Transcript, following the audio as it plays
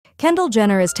Kendall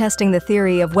Jenner is testing the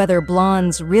theory of whether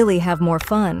blondes really have more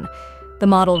fun. The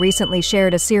model recently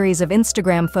shared a series of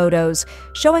Instagram photos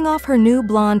showing off her new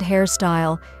blonde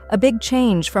hairstyle, a big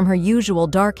change from her usual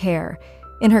dark hair.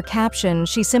 In her caption,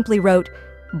 she simply wrote,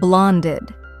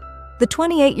 "Blonded." The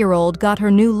 28-year-old got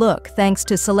her new look thanks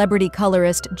to celebrity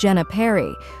colorist Jenna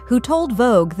Perry, who told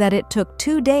Vogue that it took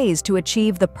 2 days to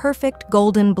achieve the perfect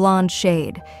golden blonde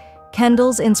shade.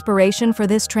 Kendall's inspiration for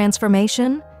this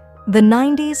transformation? The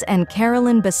 90s and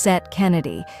Carolyn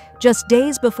Bessette-Kennedy. Just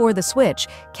days before the switch,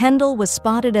 Kendall was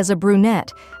spotted as a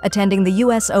brunette, attending the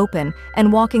US Open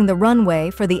and walking the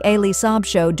runway for the Hailey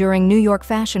show during New York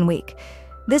Fashion Week.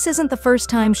 This isn't the first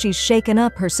time she's shaken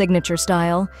up her signature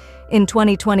style. In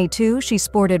 2022, she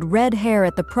sported red hair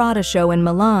at the Prada show in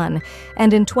Milan,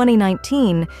 and in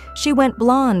 2019, she went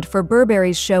blonde for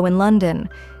Burberry's show in London.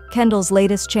 Kendall's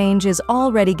latest change is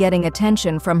already getting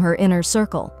attention from her inner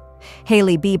circle.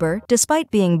 Hailey Bieber,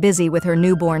 despite being busy with her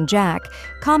newborn Jack,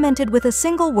 commented with a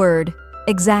single word,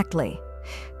 "Exactly."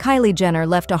 Kylie Jenner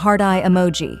left a heart-eye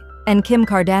emoji, and Kim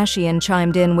Kardashian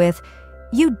chimed in with,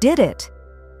 "You did it."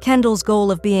 Kendall's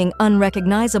goal of being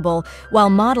unrecognizable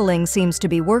while modeling seems to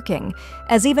be working,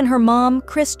 as even her mom,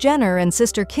 Kris Jenner, and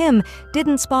sister Kim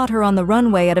didn't spot her on the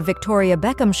runway at a Victoria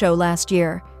Beckham show last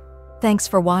year. Thanks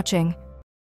for watching.